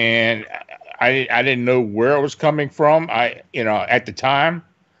 And I didn't know where it was coming from, at the time,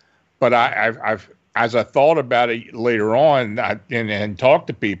 but I've as I thought about it later on and talked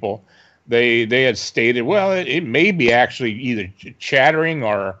to people, they had stated, well, it may be actually either chattering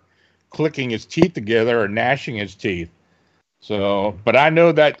or clicking its teeth together or gnashing its teeth. So, but I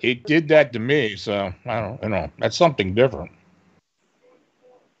know that it did that to me. So I don't, that's something different.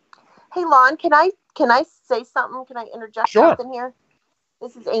 Hey, Lon, can I say something? Can I interject Sure. something here?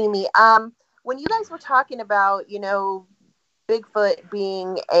 This is Amy. When you guys were talking about, Bigfoot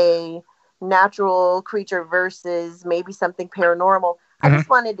being a natural creature versus maybe something paranormal, I just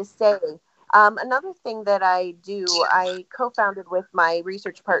wanted to say another thing that I do. I co-founded with my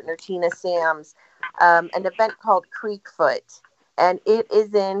research partner Tina Sams an event called Creekfoot, and it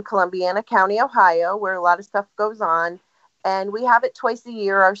is in Columbiana County, Ohio, where a lot of stuff goes on, and we have it twice a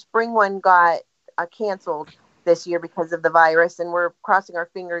year. Our spring one got canceled this year because of the virus, and we're crossing our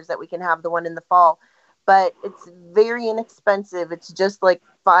fingers that we can have the one in the fall. But it's very inexpensive. It's just like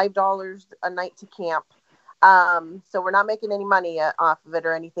 $5 a night to camp. So we're not making any money off of it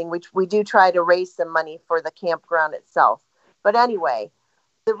or anything, which we do try to raise some money for the campground itself. But anyway,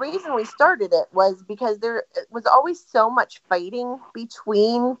 the reason we started it was because there was always so much fighting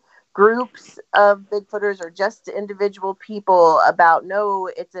between groups of Bigfooters or just individual people about, no,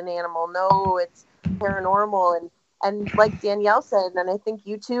 it's an animal, no, it's paranormal. And like Danielle said, and I think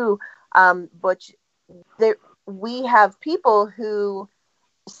you too, Butch, we have people who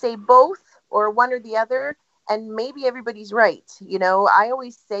say both or one or the other, and maybe everybody's right. I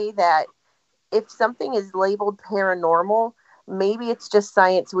always say that if something is labeled paranormal, maybe it's just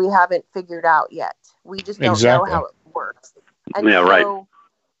science we haven't figured out yet. We just don't know how it works. And yeah, so right.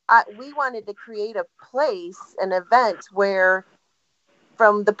 We wanted to create a place, an event where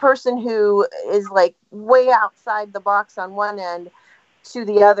from the person who is like way outside the box on one end to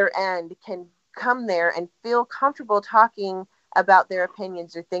the other end can come there and feel comfortable talking about their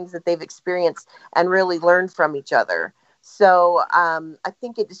opinions or things that they've experienced and really learn from each other. So I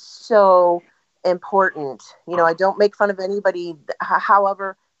think it is so important. I don't make fun of anybody,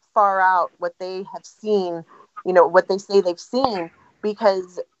 however far out what they have seen, what they say they've seen,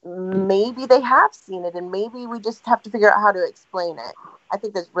 because maybe they have seen it and maybe we just have to figure out how to explain it. I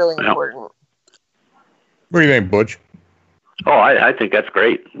think that's really important. What do you think, Butch? Oh, I think that's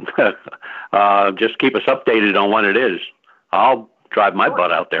great. Just keep us updated on what it is. I'll drive my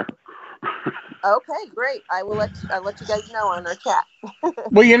butt out there. Okay, great. I'll let you guys know on our chat.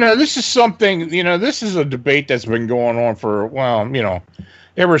 Well, this is something, this is a debate that's been going on for,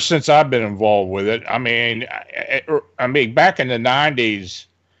 ever since I've been involved with it. I mean, back in the 90s,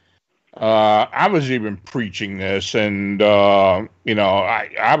 I was even preaching this, and, I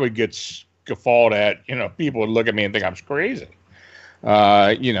would get guffawed at, people would look at me and think I was crazy.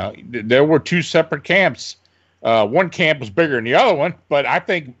 There were two separate camps. One camp was bigger than the other one, but I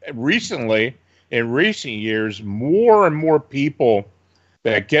think in recent years, more and more people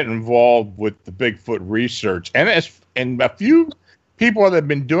that get involved with the Bigfoot research, and a few people that have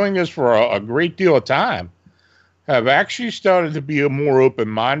been doing this for a great deal of time, have actually started to be more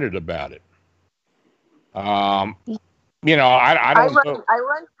open-minded about it. I don't know. I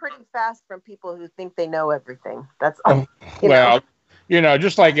run pretty fast from people who think they know everything. That's all.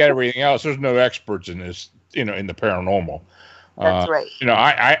 Just like everything else, there's no experts in this, in the paranormal. That's right.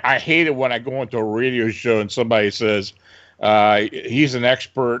 I hate it when I go into a radio show and somebody says, he's an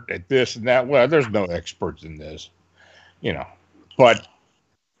expert at this and that. Well, there's no experts in this, but,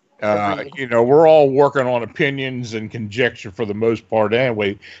 we're all working on opinions and conjecture for the most part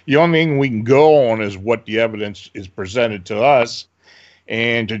anyway. The only thing we can go on is what the evidence is presented to us,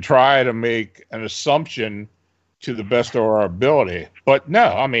 and to try to make an assumption to the best of our ability. But no,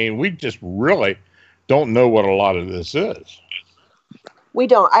 I mean, we just really don't know what a lot of this is. We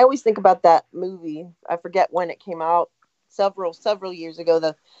don't. I always think about that movie. I forget when it came out. Several years ago.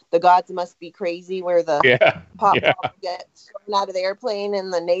 The Gods Must Be Crazy, where the pop gets thrown out of the airplane,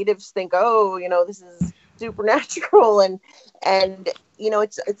 and the natives think, oh, this is supernatural, and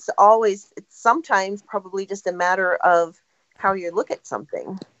it's sometimes probably just a matter of how you look at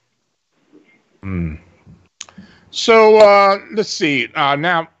something. So let's see.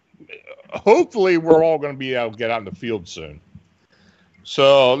 Now, hopefully, we're all going to be able to get out in the field soon.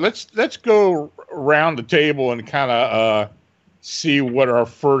 So let's go around the table and kind of see what our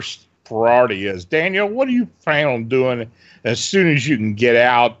first priority is. Danielle, what do you plan on doing as soon as you can get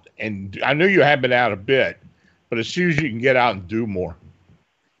out? And I know you have been out a bit, but as soon as you can get out and do more.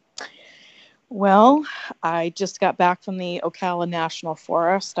 Well, I just got back from the Ocala National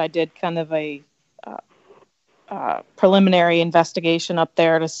Forest. I did kind of a preliminary investigation up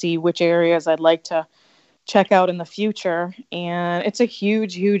there to see which areas I'd like to check out in the future, and it's a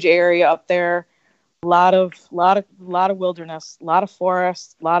huge area up there. A lot of wilderness, a lot of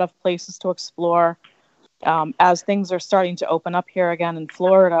forests, a lot of places to explore. As things are starting to open up here again in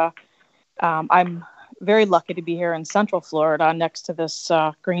Florida, I'm very lucky to be here in Central Florida next to this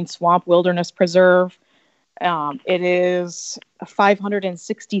Green Swamp Wilderness Preserve. It is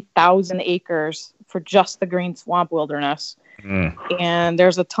 560,000 acres for just the Green Swamp Wilderness. And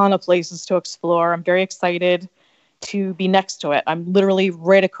there's a ton of places to explore. I'm very excited to be next to it. I'm literally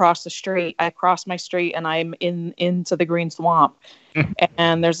right across the street. I cross my street and I'm into the Green Swamp.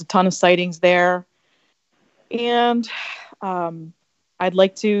 And there's a ton of sightings there. And I'd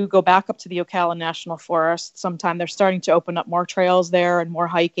like to go back up to the Ocala National Forest sometime. They're starting to open up more trails there and more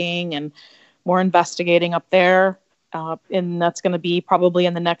hiking and more investigating up there. And that's going to be probably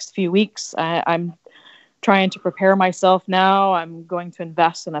in the next few weeks. I'm trying to prepare myself now. I'm going to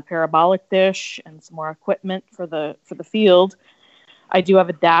invest in a parabolic dish and some more equipment for the field. I do have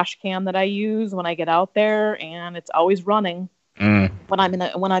a dash cam that I use when I get out there, and it's always running. When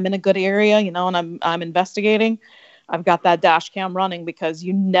I'm in a good area, and I'm investigating, I've got that dash cam running because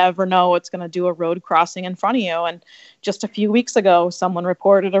you never know what's going to do a road crossing in front of you. And just a few weeks ago, someone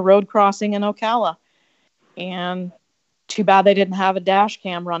reported a road crossing in Ocala, and too bad they didn't have a dash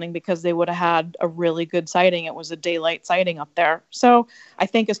cam running because they would have had a really good sighting. It was a daylight sighting up there. So I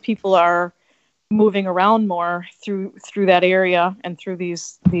think as people are moving around more through that area and through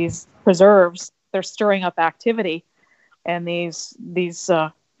these preserves, they're stirring up activity, and these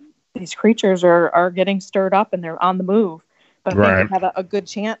creatures are getting stirred up and they're on the move. But I think we have a good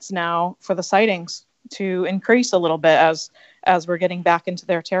chance now for the sightings to increase a little bit as we're getting back into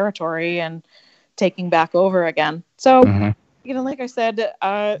their territory and taking back over again. So, like I said,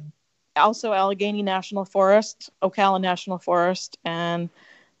 also Allegheny National Forest, Ocala National Forest, and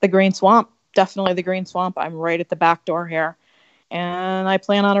the Green Swamp. Definitely the Green Swamp. I'm right at the back door here. And I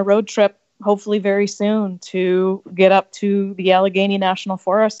plan on a road trip, hopefully very soon, to get up to the Allegheny National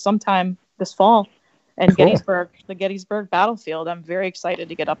Forest sometime this fall. And cool. The Gettysburg Battlefield. I'm very excited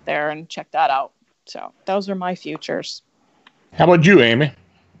to get up there and check that out. So those are my futures. How about you, Amy?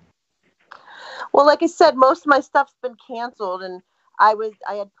 Well, like I said, most of my stuff's been canceled, and I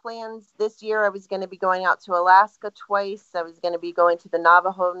had plans this year. I was going to be going out to Alaska twice. I was going to be going to the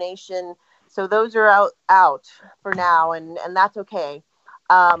Navajo Nation. So those are out for now, and that's okay.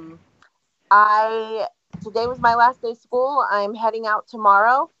 Today was my last day of school. I'm heading out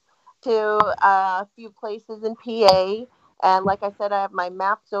tomorrow to a few places in PA, and like I said, I have my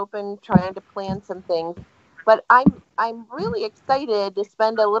maps open, trying to plan some things. But I'm really excited to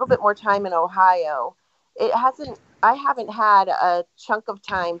spend a little bit more time in Ohio. I haven't had a chunk of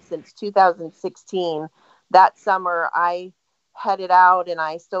time since 2016. That summer, I headed out and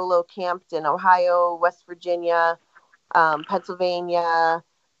I solo camped in Ohio, West Virginia, Pennsylvania,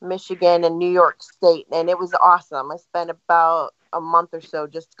 Michigan, and New York State, and it was awesome. I spent about a month or so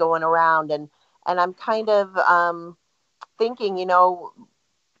just going around, and I'm kind of thinking,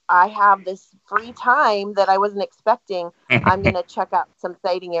 I have this free time that I wasn't expecting. I'm going to check out some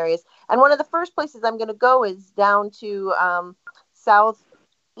sighting areas. And one of the first places I'm going to go is down to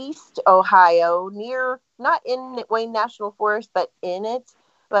southeast Ohio, not in Wayne National Forest, but in it.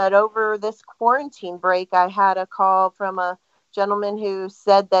 But over this quarantine break, I had a call from a gentleman who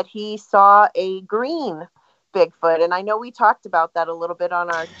said that he saw a green Bigfoot. And I know we talked about that a little bit on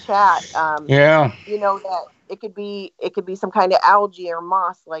our chat. Yeah. That it could be some kind of algae or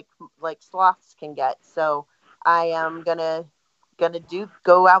moss like sloths can get. So I am gonna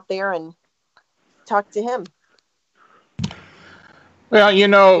go out there and talk to him. Well, do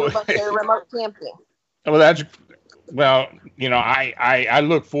a bunch of remote camping. Well, Well, I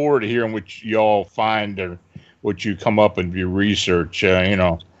look forward to hearing what y'all find or what you come up in your research.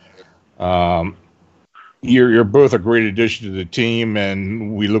 Um, you're both a great addition to the team,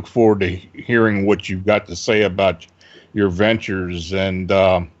 and we look forward to hearing what you've got to say about your ventures. And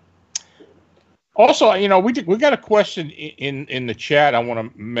also, we got a question in the chat I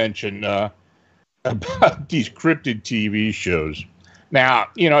want to mention about these cryptid TV shows. Now,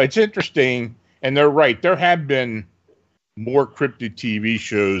 it's interesting, and they're right. There have been more cryptid TV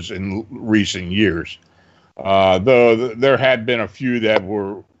shows in recent years, though there had been a few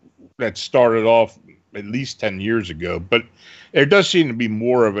that started off at least 10 years ago, but there does seem to be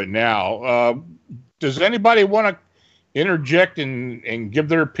more of it now. Does anybody want to interject and give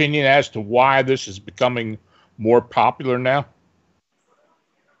their opinion as to why this is becoming more popular now?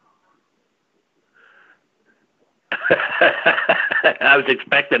 I was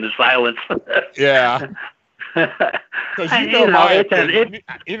expecting a silence. Yeah. Because you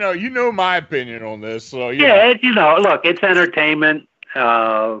know my opinion on this. So look, it's entertainment,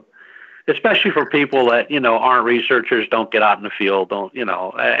 especially for people that aren't researchers, don't get out in the field,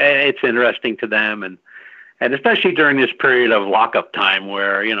 it's interesting to them, and especially during this period of lockup time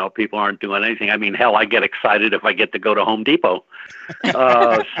where people aren't doing anything. I mean, hell, I get excited if I get to go to Home Depot. It's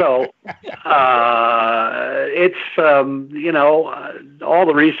all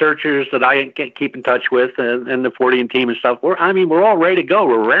the researchers that I keep in touch with and the Fortean team and stuff. We're all ready to go.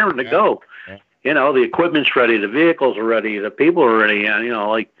 We're raring to go. Yeah. The equipment's ready, the vehicles are ready, the people are ready.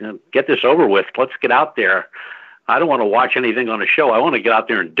 Get this over with. Let's get out there. I don't want to watch anything on a show. I want to get out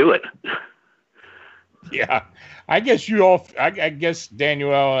there and do it. Yeah, I guess I guess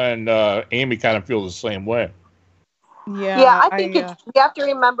Danielle and Amy kind of feel the same way. Yeah, I think you have to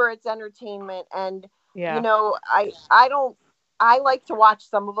remember it's entertainment, and I like to watch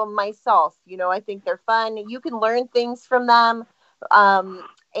some of them myself. I think they're fun. You can learn things from them, and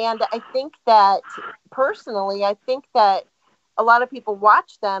I think that personally, I think that a lot of people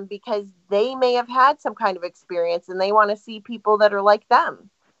watch them because they may have had some kind of experience, and they want to see people that are like them.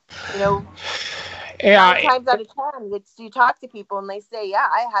 9 times out of 10, you talk to people and they say, "Yeah,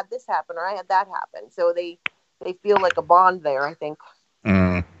 I had this happen or I had that happen." So they feel like a bond there, I think.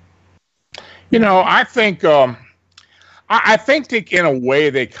 I think I think that in a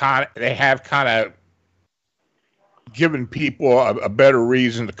way they have kind of given people a better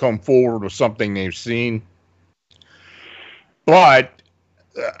reason to come forward with something they've seen, but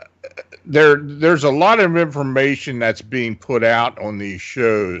there's a lot of information that's being put out on these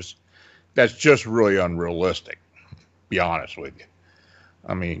shows that's just really unrealistic, to be honest with you.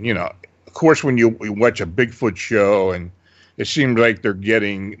 I mean, of course, when you watch a Bigfoot show and it seems like they're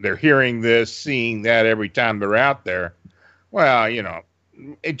hearing this, seeing that every time they're out there, well,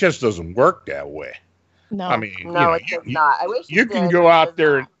 it just doesn't work that way. No, I mean, it does not. I wish you can go out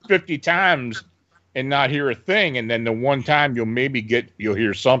there 50 times and not hear a thing, and then the one time you'll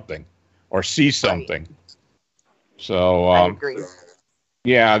hear something or see something. Right. So I agree.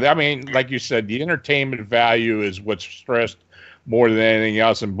 Yeah, I mean, like you said, the entertainment value is what's stressed more than anything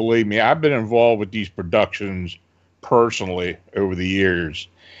else. And believe me, I've been involved with these productions personally over the years.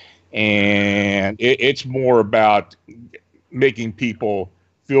 And it's more about making people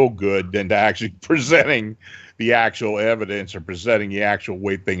feel good than to actually presenting the actual evidence or presenting the actual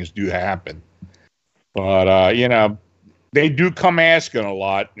way things do happen. But, they do come asking a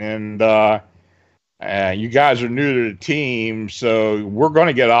lot. And, you guys are new to the team, so we're going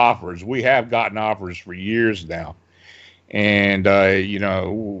to get offers. We have gotten offers for years now. And,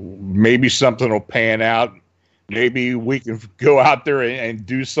 maybe something will pan out. Maybe we can go out there and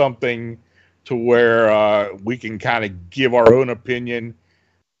do something to where we can kind of give our own opinion.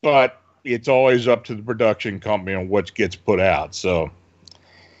 But it's always up to the production company on what gets put out. So,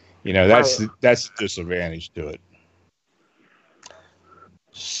 that's the disadvantage to it.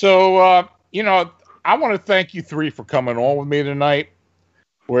 So, I want to thank you three for coming on with me tonight.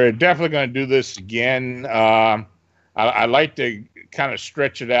 We're definitely going to do this again. I like to kind of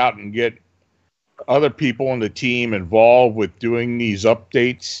stretch it out and get other people on the team involved with doing these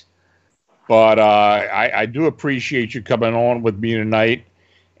updates. But I do appreciate you coming on with me tonight.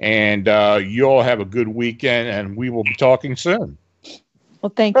 And you all have a good weekend, and we will be talking soon.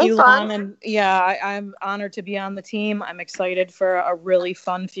 Well, thank you, Lon. And I'm honored to be on the team. I'm excited for a really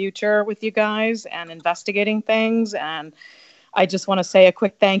fun future with you guys and investigating things. And I just want to say a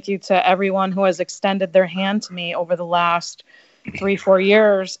quick thank you to everyone who has extended their hand to me over the last 3-4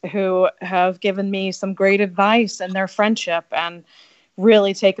 years, who have given me some great advice and their friendship and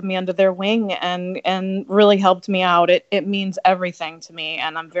really taken me under their wing and really helped me out. It means everything to me.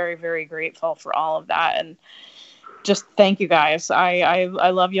 And I'm very, very grateful for all of that. And just thank you guys. I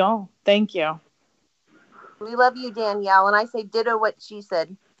love y'all. Thank you. We love you, Danielle, and I say ditto what she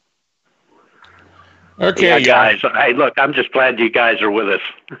said. Okay, guys. Hey, look, I'm just glad you guys are with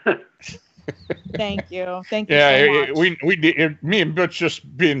us. Thank you. Thank you so much. we did, me and Butch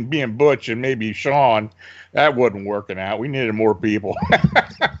just being Butch and maybe Sean, that wasn't working out. We needed more people.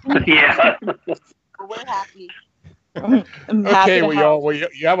 Yeah. We're happy. Okay, well,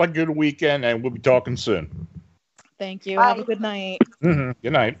 you have a good weekend, and we'll be talking soon. Thank you. Bye. Have a good night. Mm-hmm.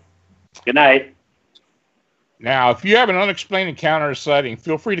 Good night. Good night. Now, if you have an unexplained encounter or sighting,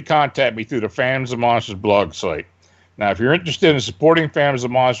 feel free to contact me through the Phantoms Monsters blog site. Now, if you're interested in supporting Phantoms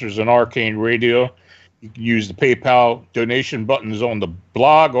Monsters and Arcane Radio, you can use the PayPal donation buttons on the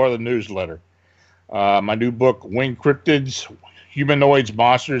blog or the newsletter. My new book, Winged Cryptids, Humanoids,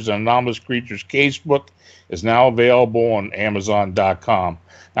 Monsters, and Anomalous Creatures Casebook is now available on Amazon.com.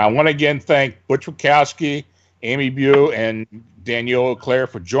 Now, I want to again thank Butch Witkowski, Amy Bue, and Danielle Auclair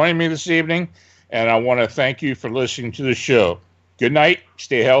for joining me this evening. And I want to thank you for listening to the show. Good night,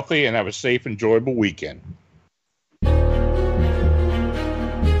 stay healthy, and have a safe, enjoyable weekend.